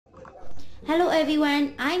Hello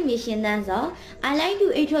everyone, I'm May Shin Thant Zaw. I'd like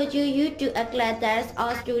to introduce you to a class that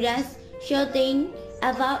all students should think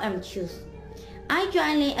about and choose. I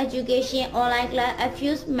joined LINN Education online class a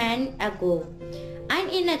few months ago. I'm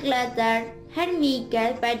in a class that helped me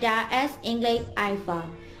get better at English I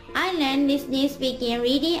found. I learned listening, speaking,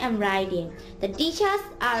 reading and writing. The teachers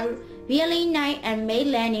are really nice and made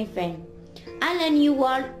learning fun. I learn new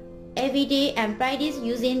words every day and practice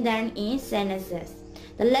using them in sentences.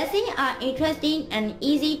 The lessons are interesting and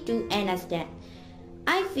easy to understand.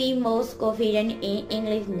 I feel most confident in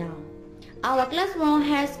English now. Our classroom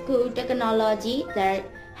has good technology that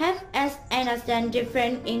helps us understand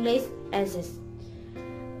different English accents.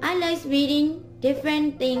 I like reading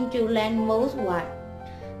different things to learn most words.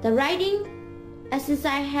 The writing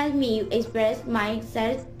exercise helps me express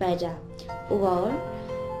myself better. Overall,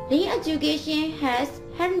 LINN Education has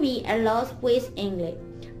helped me a lot with English.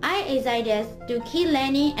 I'm excited to keep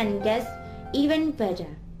learning and get even better.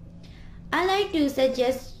 I'd like to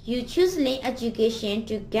suggest you choose LINN Education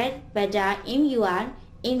to get better in your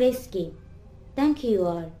English skill. Thank you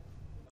all.